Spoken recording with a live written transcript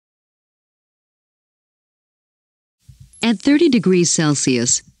At 30 degrees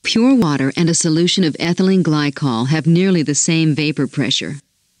Celsius, pure water and a solution of ethylene glycol have nearly the same vapor pressure.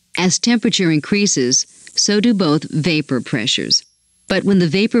 As temperature increases, so do both vapor pressures. But when the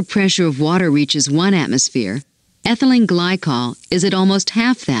vapor pressure of water reaches 1 atmosphere, ethylene glycol is at almost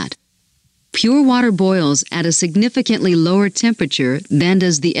half that. Pure water boils at a significantly lower temperature than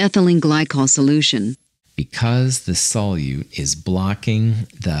does the ethylene glycol solution. Because the solute is blocking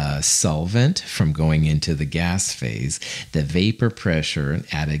the solvent from going into the gas phase, the vapor pressure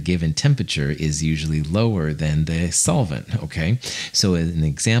at a given temperature is usually lower than the solvent, okay? So an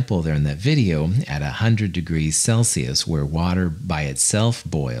example there in that video, at 100 degrees Celsius, where water by itself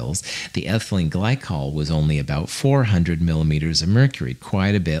boils, the ethylene glycol was only about 400 millimeters of mercury,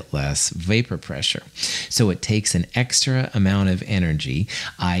 quite a bit less vapor pressure. So it takes an extra amount of energy,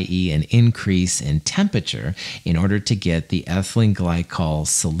 i.e. an increase in temperature, in order to get the ethylene glycol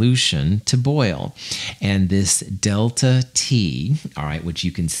solution to boil. And this delta T, all right, which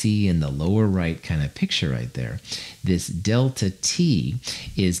you can see in the lower right kind of picture right there, this delta T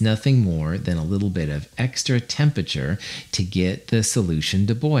is nothing more than a little bit of extra temperature to get the solution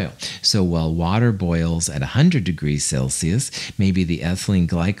to boil. So while water boils at 100 degrees Celsius, maybe the ethylene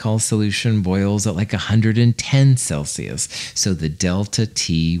glycol solution boils at like 110 Celsius. So the delta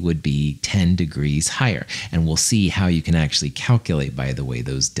T would be 10 degrees higher. And we'll see how you can actually calculate, by the way,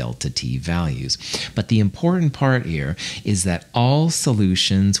 those delta T values. But the important part here is that all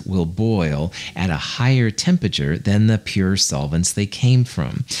solutions will boil at a higher temperature than the pure solvents they came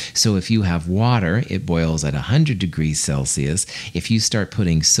from. So if you have water, it boils at 100 degrees Celsius. If you start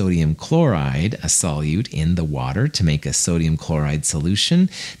putting sodium chloride, a solute, in the water to make a sodium chloride solution,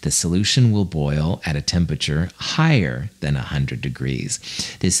 the solution will boil at a temperature higher than 100 degrees.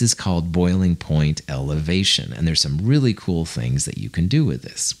 This is called boiling point elevation, and there's some really cool things that you can do with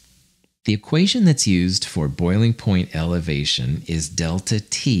this. The equation that's used for boiling point elevation is delta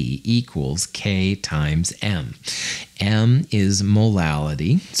T equals K times M. M is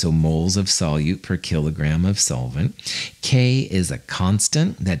molality, so moles of solute per kilogram of solvent. K is a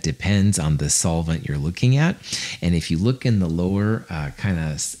constant that depends on the solvent you're looking at. And if you look in the lower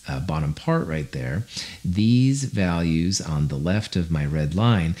bottom part right there, these values on the left of my red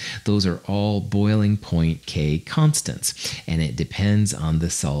line, those are all boiling point K constants. And it depends on the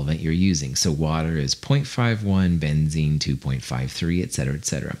solvent you're using. So water is 0.51, benzene 2.53, etc.,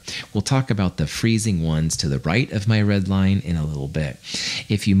 etc. We'll talk about the freezing ones to the right of my red line in a little bit.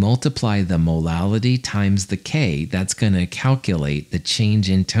 If you multiply the molality times the K, that's going to calculate the change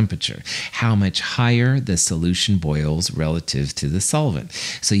in temperature, how much higher the solution boils relative to the solvent.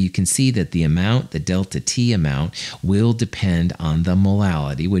 So you can see that the amount, the delta T amount, will depend on the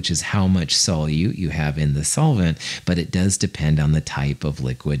molality, which is how much solute you have in the solvent, but it does depend on the type of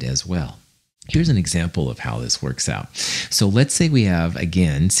liquid as well. Here's an example of how this works out. So let's say we have,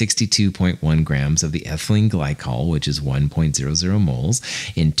 again, 62.1 grams of the ethylene glycol, which is 1.00 moles,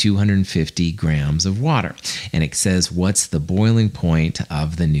 in 250 grams of water. And it says, what's the boiling point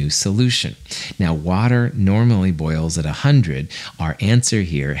of the new solution? Now, water normally boils at 100. Our answer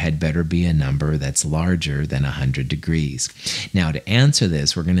here had better be a number that's larger than 100 degrees. Now, to answer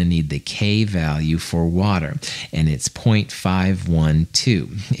this, we're going to need the K value for water, and it's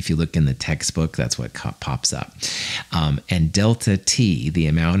 0.512. If you look in the textbook, that's what pops up. And delta T, the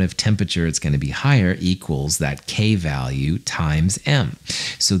amount of temperature it's going to be higher, equals that K value times M.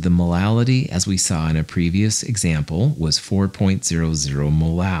 So the molality, as we saw in a previous example, was 4.00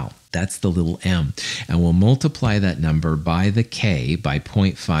 molal. That's the little m. And we'll multiply that number by the K, by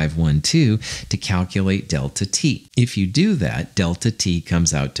 0.512, to calculate delta T. If you do that, delta T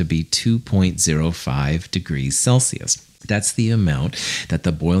comes out to be 2.05 degrees Celsius. That's the amount that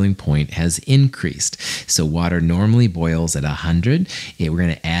the boiling point has increased. So water normally boils at 100. We're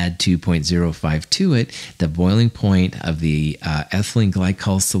going to add 2.05 to it. The boiling point of the ethylene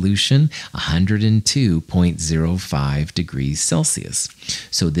glycol solution, 102.05 degrees Celsius.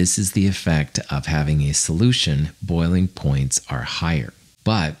 So this is the effect of having a solution. Boiling points are higher.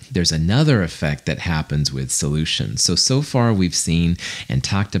 But there's another effect that happens with solutions. So far we've seen and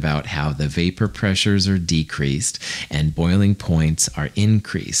talked about how the vapor pressures are decreased and boiling points are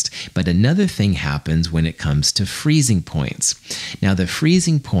increased. But another thing happens when it comes to freezing points. Now, the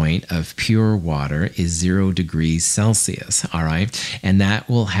freezing point of pure water is 0 degrees Celsius, all right? And that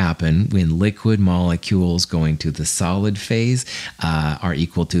will happen when liquid molecules going to the solid phase are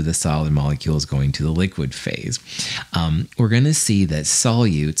equal to the solid molecules going to the liquid phase. We're going to see that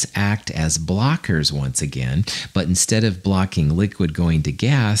solutes act as blockers once again, but instead of blocking liquid going to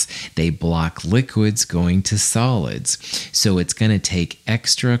gas, they block liquids going to solids. So it's going to take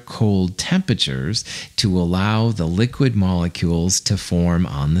extra cold temperatures to allow the liquid molecules to form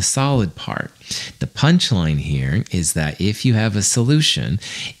on the solid part. The punchline here is that if you have a solution,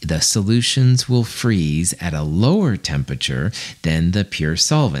 the solutions will freeze at a lower temperature than the pure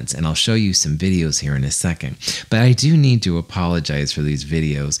solvents. And I'll show you some videos here in a second. But I do need to apologize for these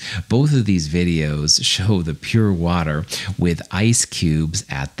videos. Both of these videos show the pure water with ice cubes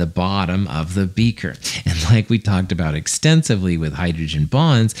at the bottom of the beaker. And like we talked about extensively with hydrogen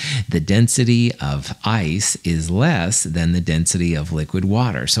bonds, the density of ice is less than the density of liquid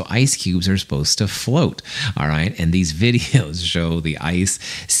water. So ice cubes are supposed to float, all right? And these videos show the ice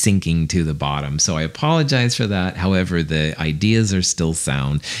sinking to the bottom. So I apologize for that. However, the ideas are still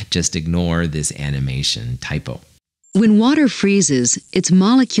sound. Just ignore this animation typo. When water freezes, its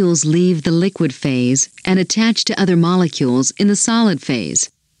molecules leave the liquid phase and attach to other molecules in the solid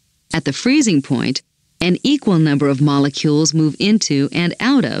phase. At the freezing point, an equal number of molecules move into and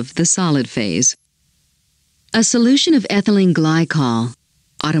out of the solid phase. A solution of ethylene glycol,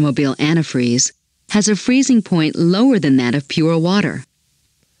 automobile antifreeze, has a freezing point lower than that of pure water.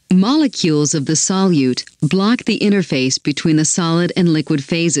 Molecules of the solute block the interface between the solid and liquid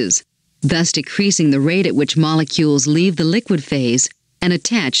phases, thus decreasing the rate at which molecules leave the liquid phase and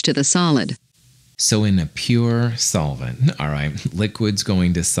attach to the solid. So in a pure solvent, all right, liquids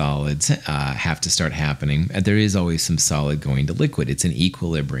going to solids have to start happening. There is always some solid going to liquid. It's an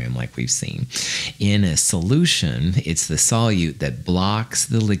equilibrium like we've seen. In a solution, it's the solute that blocks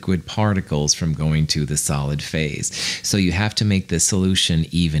the liquid particles from going to the solid phase. So you have to make the solution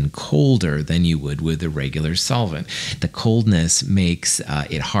even colder than you would with a regular solvent. The coldness makes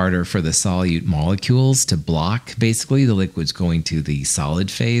it harder for the solute molecules to block basically the liquids going to the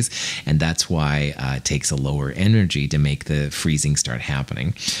solid phase, and that's why it takes a lower energy to make the freezing start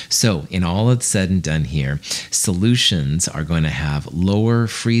happening. So in all that's said and done here, solutions are going to have lower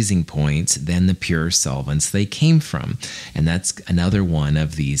freezing points than the pure solvents they came from. And that's another one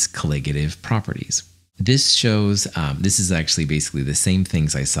of these colligative properties. This shows, this is actually basically the same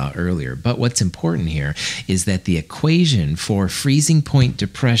things I saw earlier, but what's important here is that the equation for freezing point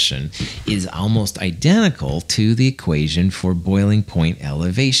depression is almost identical to the equation for boiling point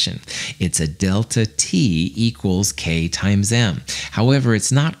elevation. It's a delta T equals K times M. However,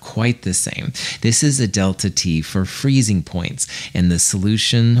 it's not quite the same. This is a delta T for freezing points, and the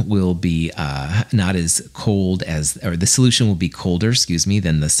solution will be not as cold as, or the solution will be colder,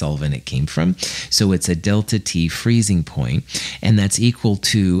 than the solvent it came from. So it's a delta T freezing point, and that's equal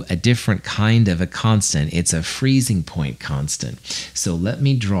to a different kind of a constant. It's a freezing point constant. So let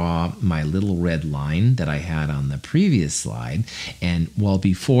me draw my little red line that I had on the previous slide. And while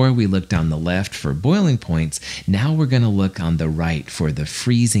before we looked on the left for boiling points, now we're going to look on the right for the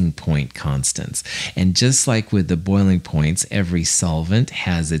freezing point constants. And just like with the boiling points, every solvent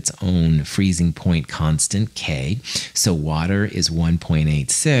has its own freezing point constant, K. So water is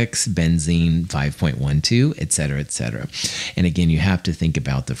 1.86, benzene 5.12, etc., etc. And again, you have to think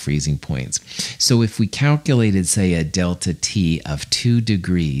about the freezing points. So if we calculated, say, a delta T of 2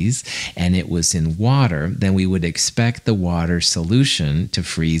 degrees and it was in water, then we would expect the water solution to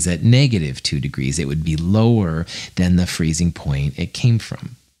freeze at -2 degrees. It would be lower than the freezing point it came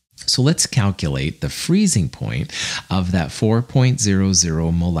from. So let's calculate the freezing point of that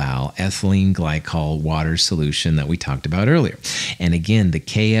 4.00 molal ethylene glycol water solution that we talked about earlier. And again, the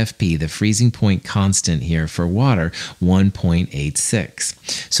KFP, the freezing point constant here for water, 1.86.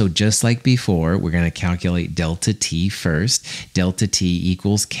 So just like before, we're going to calculate delta T first. Delta T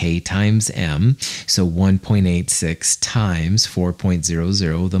equals K times M. So 1.86 times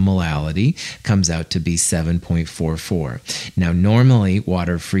 4.00, the molality, comes out to be 7.44. Now, normally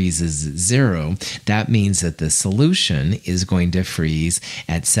water freezes is 0, that means that the solution is going to freeze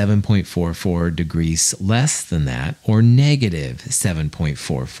at 7.44 degrees less than that, or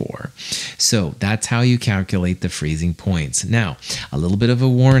 -7.44. So that's how you calculate the freezing points. Now, a little bit of a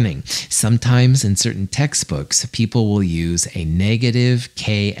warning. Sometimes in certain textbooks, people will use a negative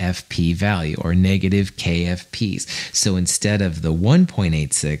KFP value or negative KFPs. So instead of the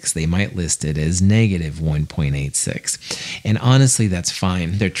 1.86, they might list it as -1.86. And honestly, that's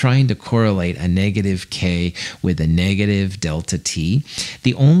fine. They're trying to correlate a negative K with a negative delta T.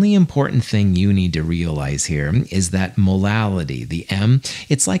 The only important thing you need to realize here is that molality, the M,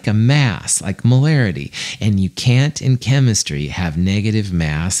 it's like a mass, like molarity, and you can't in chemistry have negative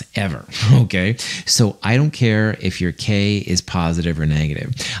mass ever, okay? So I don't care if your K is positive or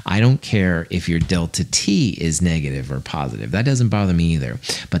negative. I don't care if your delta T is negative or positive. That doesn't bother me either.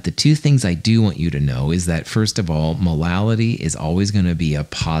 But the two things I do want you to know is that, first of all, molality is always going to be a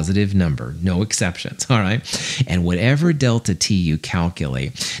positive number, no exceptions, all right? And whatever delta T you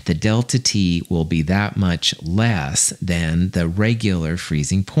calculate, the delta T will be that much less than the regular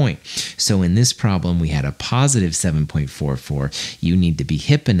freezing point. So in this problem, we had a positive 7.44. You need to be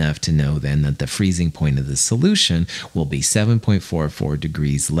hip enough to know then that the freezing point of the solution will be 7.44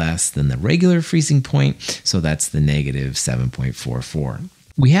 degrees less than the regular freezing point. So that's the negative 7.44.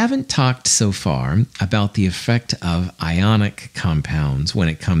 We haven't talked so far about the effect of ionic compounds when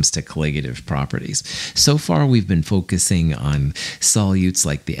it comes to colligative properties. So far, we've been focusing on solutes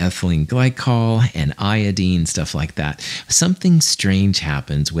like the ethylene glycol and iodine, stuff like that. Something strange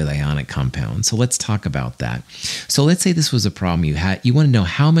happens with ionic compounds, so let's talk about that. So let's say this was a problem you had. You want to know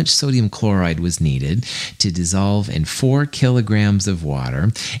how much sodium chloride was needed to dissolve in 4 kilograms of water,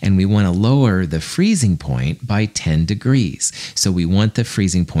 and we want to lower the freezing point by 10 degrees. So we want the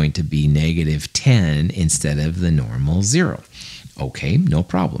freezing point to be negative 10 instead of the normal 0. Okay, no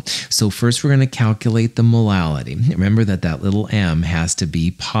problem. So first we're going to calculate the molality. Remember that that little m has to be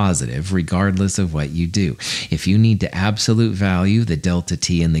positive regardless of what you do. If you need to absolute value the delta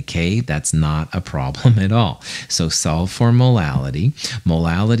T and the K, that's not a problem at all. So solve for molality.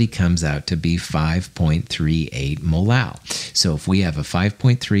 Molality comes out to be 5.38 molal. So if we have a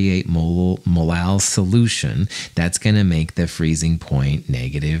 5.38 molal solution, that's going to make the freezing point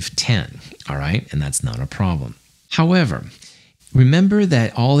negative 10. All right, and that's not a problem. However, remember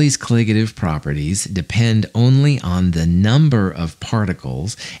that all these colligative properties depend only on the number of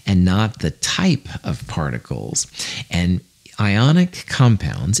particles and not the type of particles. And ionic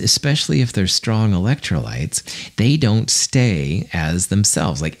compounds, especially if they're strong electrolytes, they don't stay as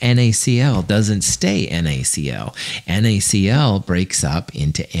themselves. Like NaCl doesn't stay NaCl. NaCl breaks up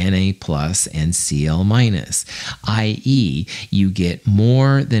into Na plus and Cl minus, i.e. you get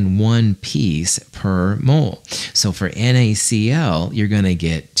more than one piece per mole. So for NaCl, you're going to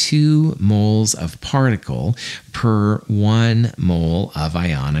get 2 moles of particle per 1 mole of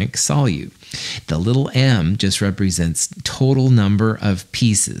ionic solute. The little m just represents total number of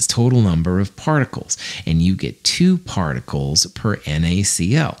pieces, total number of particles, and you get 2 particles per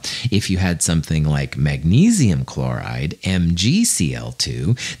NaCl. If you had something like magnesium chloride,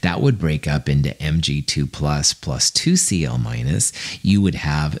 MgCl2, that would break up into Mg2 plus 2Cl minus. You would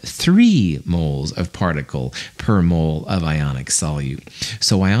have 3 moles of particle per mole of ionic solute.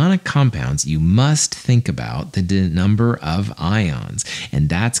 So ionic compounds, you must think about the number of ions, and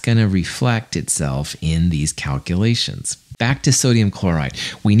that's going to reflect itself in these calculations. Back to sodium chloride.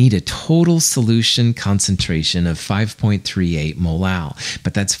 We need a total solution concentration of 5.38 molal,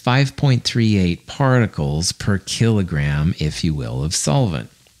 but that's 5.38 particles per kilogram, if you will, of solvent.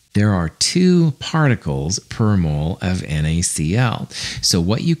 There are 2 particles per mole of NaCl. So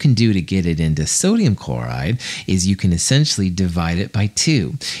what you can do to get it into sodium chloride is you can essentially divide it by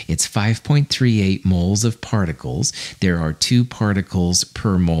 2. It's 5.38 moles of particles. There are 2 particles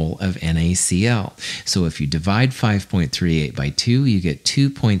per mole of NaCl. So if you divide 5.38 by 2, you get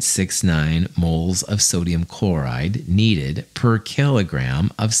 2.69 moles of sodium chloride needed per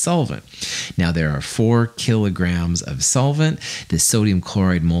kilogram of solvent. Now there are 4 kilograms of solvent. The sodium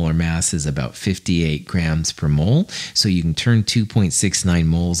chloride molar mass is about 58 grams per mole. So you can turn 2.69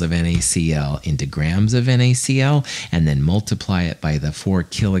 moles of NaCl into grams of NaCl and then multiply it by the 4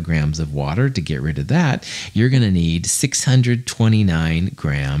 kilograms of water to get rid of that. You're going to need 629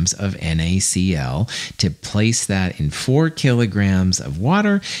 grams of NaCl to place that in 4 kilograms of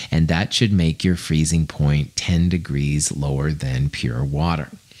water, and that should make your freezing point 10 degrees lower than pure water.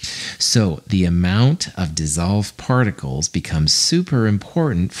 So the amount of dissolved particles becomes super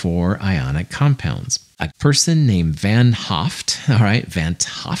important for ionic compounds. A person named Van Hoft, all right, Van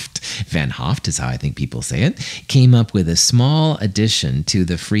Hoft is how I think people say it, came up with a small addition to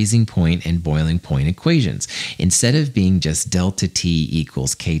the freezing point and boiling point equations. Instead of being just delta T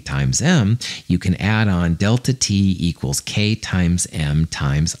equals K times M, you can add on delta T equals K times M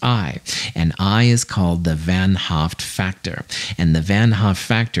times I. And I is called the Van Hoft factor. And the Van Hoft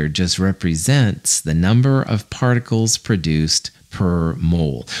factor just represents the number of particles produced per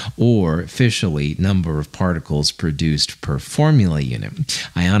mole, or officially number of particles produced per formula unit.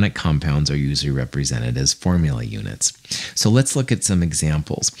 Ionic compounds are usually represented as formula units. So let's look at some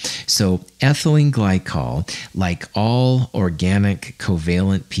examples. So ethylene glycol, like all organic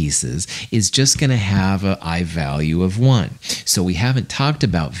covalent pieces, is just going to have an I value of 1. So we haven't talked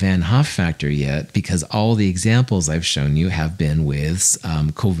about Van Hoff factor yet because all the examples I've shown you have been with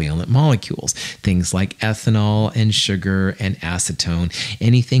covalent molecules. Things like ethanol and sugar and acetone,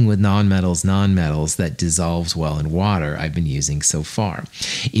 anything with nonmetals that dissolves well in water I've been using so far.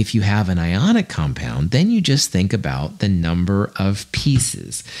 If you have an ionic compound, then you just think about the number of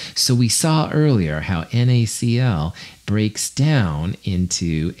pieces. So we saw earlier how NaCl breaks down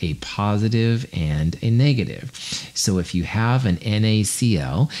into a positive and a negative. So if you have an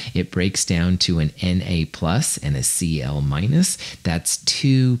NaCl, it breaks down to an Na plus and a Cl minus. That's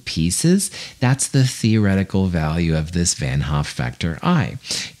 2 pieces. That's the theoretical value of this Van Hoff factor I.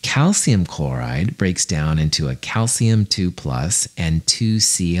 Calcium chloride breaks down into a calcium 2 plus and 2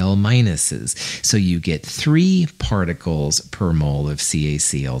 Cl minuses. So you get 3 particles per mole of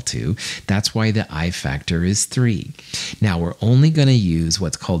CaCl2. That's why the I factor is 3. Now we're only going to use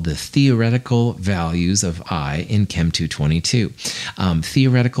what's called the theoretical values of I in Chem 222.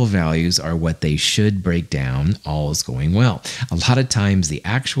 Theoretical values are what they should break down, all is going well. A lot of times the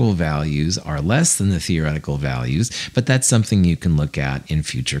actual values are less than the theoretical values, but that's something you can look at in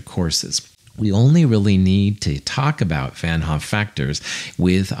future courses. We only really need to talk about Van Hoff factors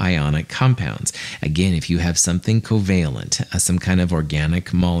with ionic compounds. Again, if you have something covalent, some kind of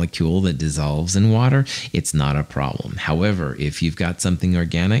organic molecule that dissolves in water, it's not a problem. However, if you've got something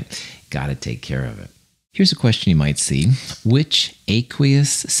organic, got to take care of it. Here's a question you might see. Which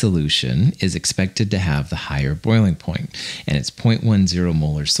aqueous solution is expected to have the higher boiling point? And it's 0.10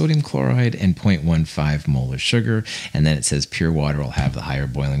 molar sodium chloride and 0.15 molar sugar. And then it says pure water will have the higher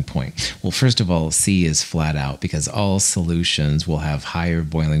boiling point. Well, first of all, C is flat out because all solutions will have higher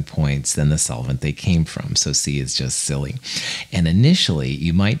boiling points than the solvent they came from. So C is just silly. And initially,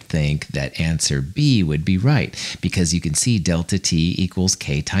 you might think that answer B would be right because you can see delta T equals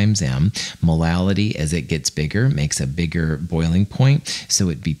K times M. Molality, as it gets bigger, makes a bigger boiling point, so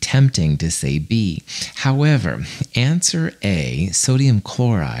it'd be tempting to say B. However, answer A, sodium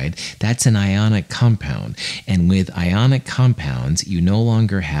chloride, that's an ionic compound, and with ionic compounds, you no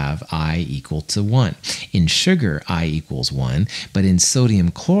longer have I equal to 1. In sugar, I equals 1, but in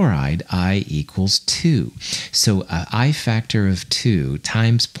sodium chloride, I equals 2. So an I factor of 2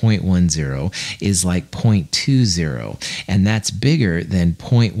 times 0.10 is like 0.20, and that's bigger than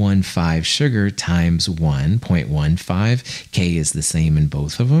 0.15 sugar times 1, 0.15. K is the same in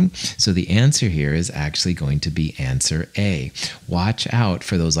both of them. So the answer here is actually going to be answer A. Watch out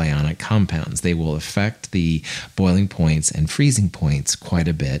for those ionic compounds. They will affect the boiling points and freezing points quite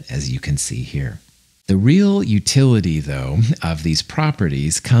a bit, as you can see here. The real utility, though, of these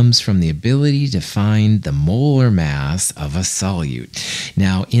properties comes from the ability to find the molar mass of a solute.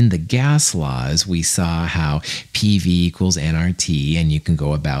 Now, in the gas laws, we saw how PV equals nRT, and you can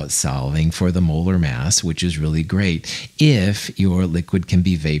go about solving for the molar mass, which is really great if your liquid can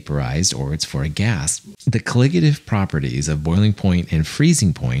be vaporized or it's for a gas. The colligative properties of boiling point and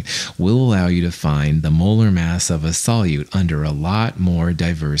freezing point will allow you to find the molar mass of a solute under a lot more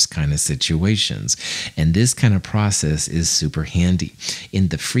diverse kind of situations. And this kind of process is super handy. In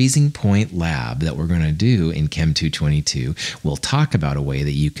the freezing point lab that we're going to do in Chem 222, we'll talk about a way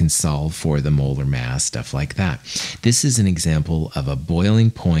that you can solve for the molar mass, stuff like that. This is an example of a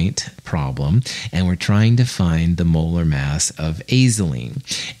boiling point problem, and we're trying to find the molar mass of azolene.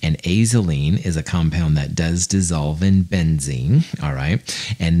 And azolene is a compound that does dissolve in benzene, all right?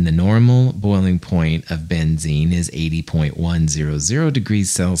 And the normal boiling point of benzene is 80.100 degrees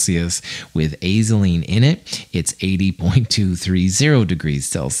Celsius. With azolene in it, it's 80.230 degrees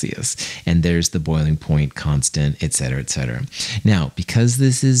Celsius. And there's the boiling point constant, etc., etc. Now, because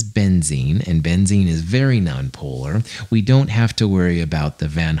this is benzene, and benzene is very nonpolar, we don't have to worry about the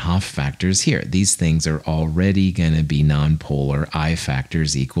Van Hoff factors here. These things are already going to be nonpolar. I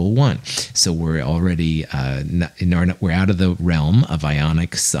factors equal 1. So we're already, we're out of the realm of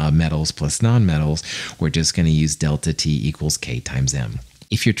ionic metals plus nonmetals. We're just going to use delta T equals K times M.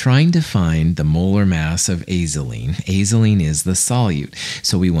 If you're trying to find the molar mass of azolene, azolene is the solute.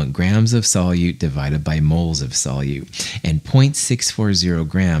 So we want grams of solute divided by moles of solute. And 0.640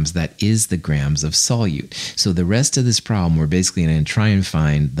 grams, that is the grams of solute. So the rest of this problem, we're basically going to try and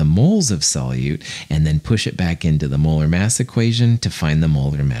find the moles of solute and then push it back into the molar mass equation to find the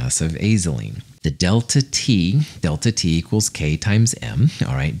molar mass of azolene. The delta T equals K times M.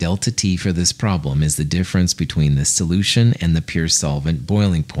 All right, delta T for this problem is the difference between the solution and the pure solvent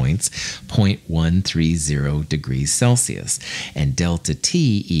boiling points, 0.130 degrees Celsius. And delta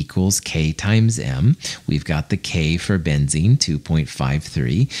T equals K times M. We've got the K for benzene,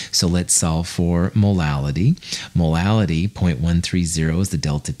 2.53. So let's solve for molality. Molality, 0.130 is the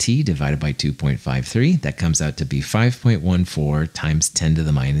delta T divided by 2.53. That comes out to be 5.14 times 10 to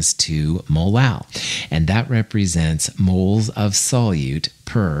the minus 2 molal. And that represents moles of solute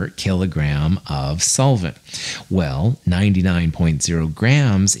per kilogram of solvent. Well, 99.0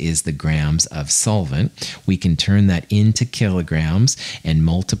 grams is the grams of solvent. We can turn that into kilograms and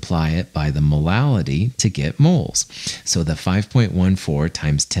multiply it by the molality to get moles. So the 5.14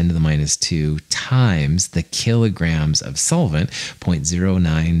 times 10 to the minus 2 times the kilograms of solvent,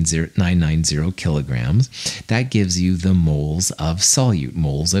 0.09990 kilograms, that gives you the moles of solute,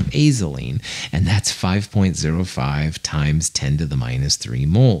 moles of azolene, and that's 5.05 times 10 to the minus 3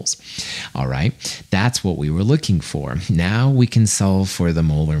 moles. All right, that's what we were looking for. Now we can solve for the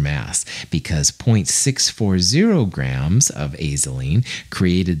molar mass because 0.640 grams of azolene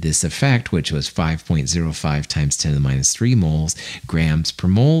created this effect, which was 5.05 times 10 to the minus 3 moles, grams per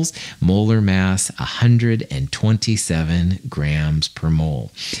moles. Molar mass, 127 grams per mole.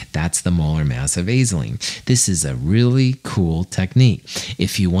 That's the molar mass of azolene. This is a really cool technique.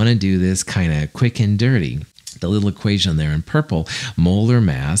 If you want to do this kind of quick and dirty, the little equation there in purple, molar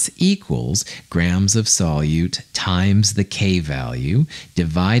mass equals grams of solute times the K value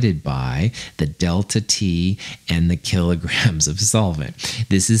divided by the delta T and the kilograms of solvent.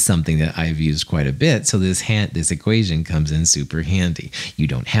 This is something that I've used quite a bit, so this equation comes in super handy. You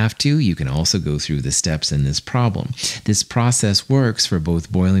don't have to. You can also go through the steps in this problem. This process works for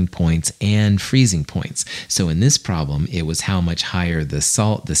both boiling points and freezing points. So in this problem, it was how much higher the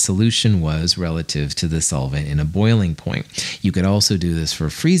solution was relative to the solvent in a boiling point. You could also do this for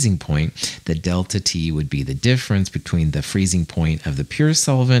a freezing point. The delta T would be the difference between the freezing point of the pure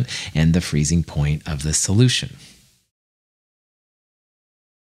solvent and the freezing point of the solution.